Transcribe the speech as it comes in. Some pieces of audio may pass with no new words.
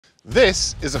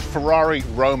This is a Ferrari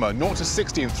Roma, 0 to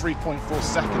 60 in 3.4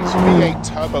 seconds, V8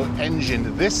 turbo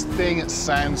engine. This thing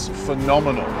sounds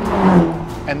phenomenal.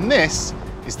 And this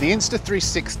is the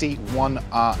Insta360 One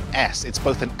RS. It's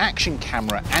both an action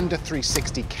camera and a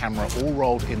 360 camera all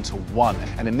rolled into one.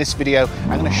 And in this video,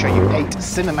 I'm going to show you 8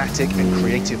 cinematic and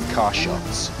creative car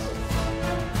shots.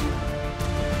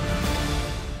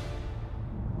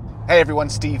 Hey everyone,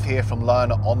 Steve here from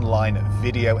Learn Online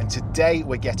Video, and today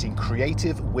we're getting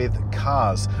creative with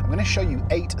cars. I'm going to show you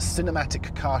 8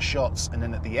 cinematic car shots, and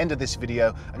then at the end of this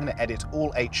video, I'm going to edit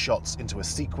all 8 shots into a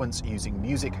sequence using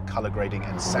music, color grading,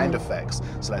 and sound effects.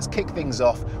 So let's kick things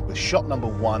off with shot number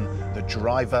 1, the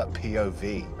driver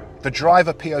POV. The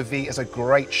driver POV is a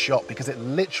great shot because it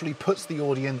literally puts the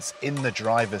audience in the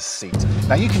driver's seat.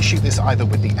 Now you can shoot this either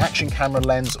with the action camera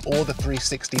lens or the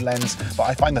 360 lens, but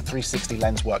I find the 360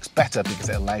 lens works better because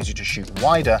it allows you to shoot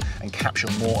wider and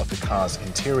capture more of the car's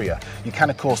interior. You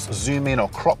can of course zoom in or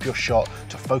crop your shot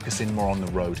to focus in more on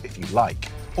the road if you like.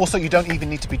 Also, you don't even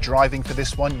need to be driving for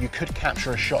this one. You could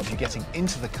capture a shot of you getting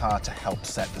into the car to help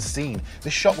set the scene.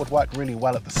 This shot would work really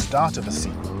well at the start of a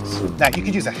sequence. Now, you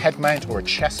could use a head mount or a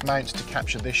chest mount to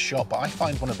capture this shot, but I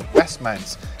find one of the best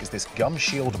mounts is this gum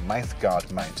shield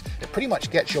mouthguard mount. It pretty much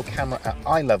gets your camera at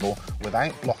eye level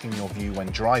without blocking your view when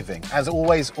driving. As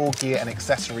always, all gear and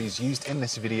accessories used in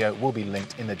this video will be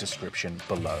linked in the description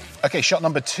below. Okay, shot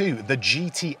number 2, the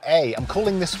GTA. I'm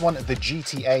calling this one the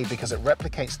GTA because it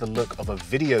replicates the look of a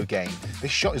video game. This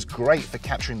shot is great for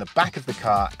capturing the back of the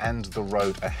car and the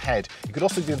road ahead. You could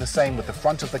also do the same with the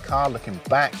front of the car looking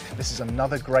back. This is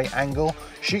another great angle.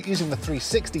 Shoot using the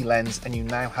 360 lens and you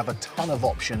now have a ton of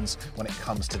options when it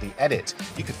comes to the edit.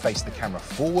 You could face the camera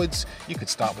forwards, you could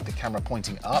start with the camera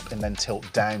pointing up and then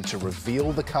tilt down to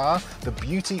reveal the car. The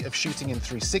beauty of shooting in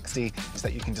 360 is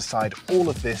that you can decide all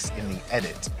of this in the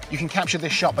edit. You can capture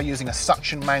this shot by using a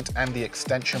suction mount and the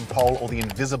extension pole, or the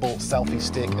invisible selfie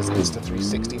stick as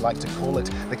Insta360 like to call it.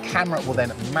 The camera will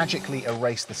then magically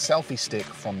erase the selfie stick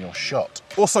from your shot.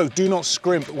 Also, do not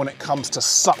scrimp when it comes to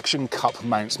suction cup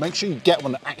mounts. Make sure you get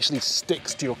one that actually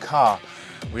sticks to your car.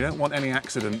 We don't want any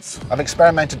accidents. I've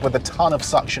experimented with a ton of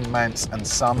suction mounts and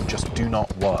some just do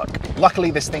not work.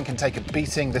 Luckily, this thing can take a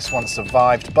beating. This one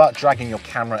survived, but dragging your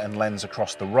camera and lens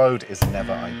across the road is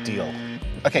never ideal.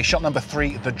 Okay, shot number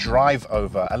 3, the drive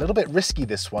over. A little bit risky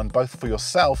this one, both for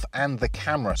yourself and the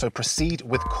camera, so proceed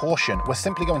with caution. We're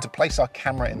simply going to place our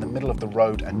camera in the middle of the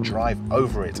road and drive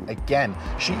over it. Again,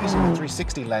 shoot using the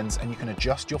 360 lens and you can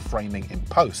adjust your framing in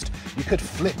post. You could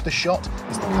flip the shot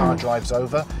as the car drives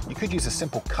over. You could use a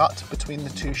simple cut between the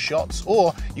 2 shots,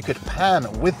 or you could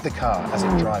pan with the car as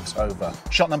it drives over.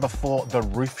 Shot number 4, the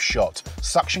roof shot.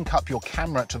 Suction cup your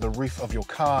camera to the roof of your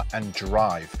car and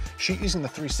drive. Shoot using the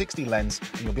 360 lens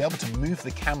and you'll be able to move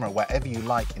the camera wherever you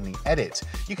like in the edit.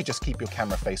 You could just keep your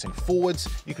camera facing forwards,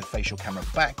 you could face your camera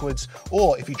backwards,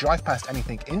 or if you drive past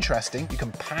anything interesting, you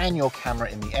can pan your camera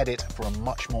in the edit for a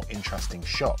much more interesting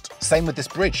shot. Same with this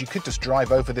bridge. You could just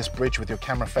drive over this bridge with your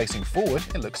camera facing forward.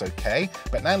 It looks okay,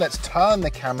 but now let's turn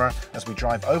the camera as we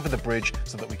drive over the bridge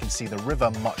so that we can see the river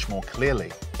much more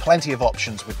clearly. Plenty of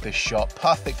options with this shot,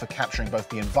 perfect for capturing both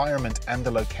the environment and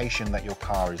the location that your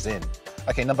car is in.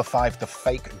 Okay, number 5, the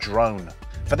fake drone.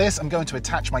 For this, I'm going to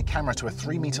attach my camera to a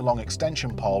 3-meter long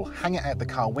extension pole, hang it out the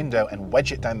car window and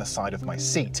wedge it down the side of my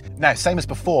seat. Now, same as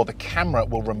before, the camera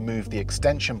will remove the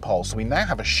extension pole, so we now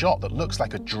have a shot that looks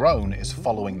like a drone is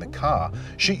following the car.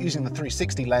 Shoot using the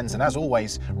 360 lens and as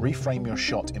always, reframe your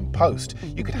shot in post.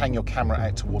 You could hang your camera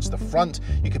out towards the front,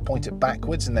 you could point it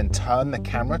backwards and then turn the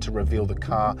camera to reveal the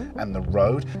car and the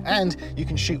road, and you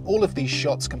can shoot all of these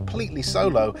shots completely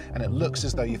solo and it looks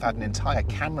as though you've had an entire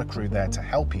camera crew there to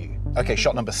help you. Okay,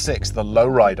 shot number 6, the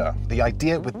lowrider. The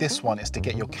idea with this one is to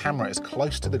get your camera as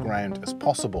close to the ground as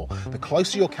possible. The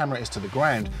closer your camera is to the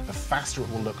ground, the faster it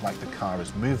will look like the car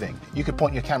is moving. You could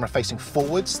point your camera facing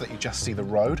forwards so that you just see the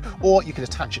road, or you could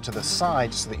attach it to the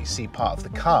side so that you see part of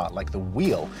the car, like the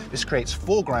wheel. This creates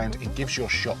foreground and gives your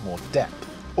shot more depth.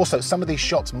 Also, some of these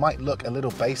shots might look a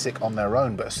little basic on their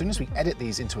own, but as soon as we edit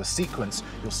these into a sequence,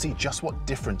 you'll see just what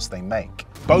difference they make.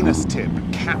 Bonus tip,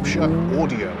 capture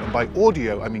audio. And by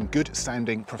audio, I mean good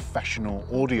sounding professional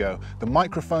audio. The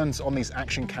microphones on these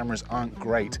action cameras aren't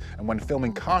great, and when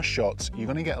filming car shots, you're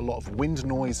going to get a lot of wind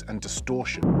noise and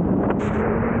distortion.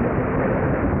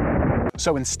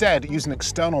 So instead, use an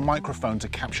external microphone to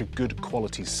capture good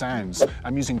quality sounds.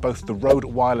 I'm using both the Rode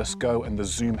Wireless Go and the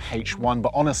Zoom H1,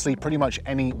 but honestly, pretty much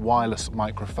any wireless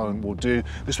microphone will do.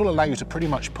 This will allow you to pretty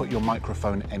much put your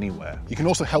microphone anywhere. You can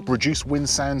also help reduce wind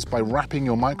sounds by wrapping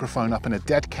your microphone up in a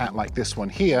dead cat like this one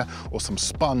here, or some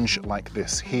sponge like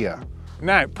this here.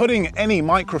 Now, putting any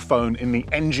microphone in the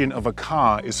engine of a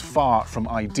car is far from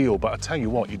ideal, but I tell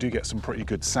you what, you do get some pretty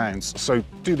good sounds. So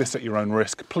do this at your own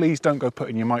risk. Please don't go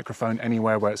putting your microphone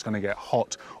anywhere where it's going to get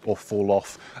hot or fall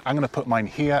off. I'm going to put mine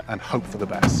here and hope for the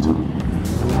best.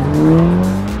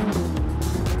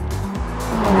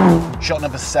 Shot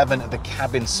number 7, the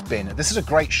cabin spin. This is a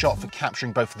great shot for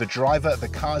capturing both the driver, the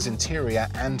car's interior,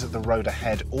 and the road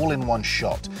ahead, all in one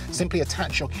shot. Simply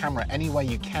attach your camera any way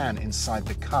you can inside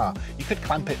the car. You could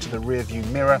clamp it to the rear view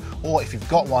mirror, or if you've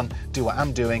got one, do what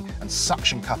I'm doing and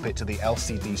suction cup it to the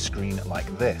LCD screen like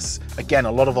this. Again,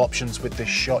 a lot of options with this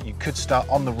shot. You could start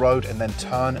on the road and then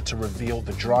turn to reveal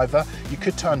the driver. You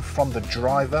could turn from the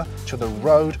driver to the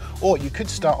road, or you could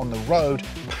start on the road,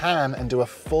 pan, and do a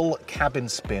full cabin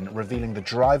spin, revealing the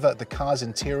driver, the car's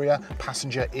interior,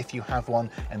 passenger if you have one,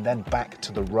 and then back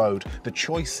to the road. The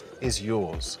choice is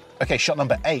yours. Okay, shot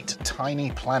number 8,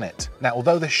 Tiny Planet. Now,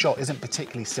 although this shot isn't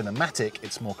particularly cinematic,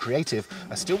 it's more creative,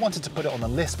 I still wanted to put it on the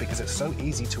list because it's so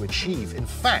easy to achieve. In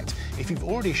fact, if you've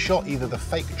already shot either the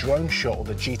fake drone shot or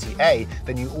the GTA,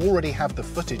 then you already have the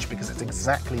footage because it's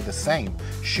exactly the same.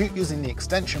 Shoot using the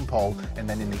extension pole, and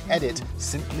then in the edit,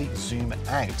 simply zoom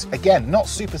out. Again, not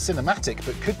super cinematic,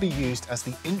 but could be used as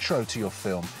the intro to your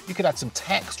film. You could add some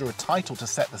text or a title to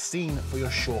set the scene for your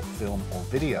short film or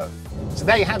video. So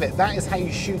there you have it. That is how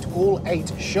you shoot all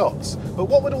 8 shots. But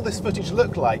what would all this footage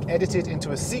look like edited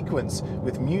into a sequence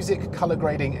with music, color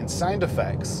grading, and sound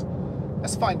effects?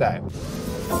 Let's find out.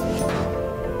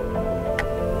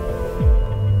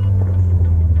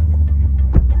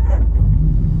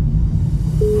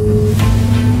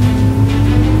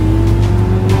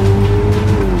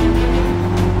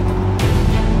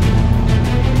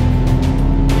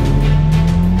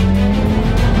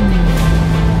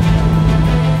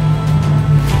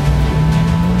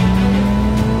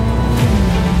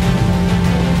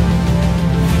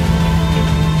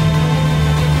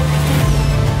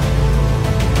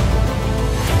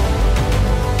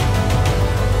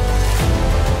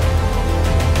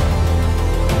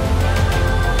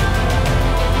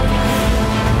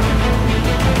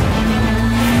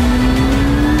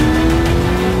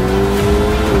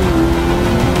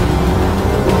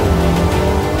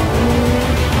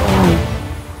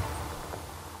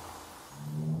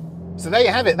 So there you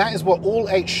have it. That is what all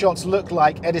 8 shots look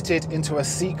like edited into a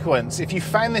sequence. If you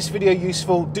found this video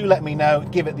useful, do let me know.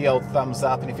 Give it the old thumbs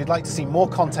up. And if you'd like to see more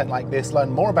content like this, learn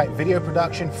more about video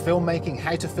production, filmmaking,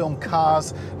 how to film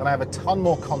cars, then I have a ton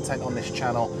more content on this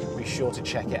channel. Be sure to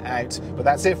check it out. But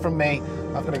that's it from me.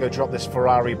 I'm going to go drop this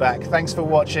Ferrari back. Thanks for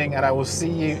watching, and I will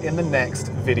see you in the next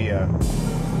video.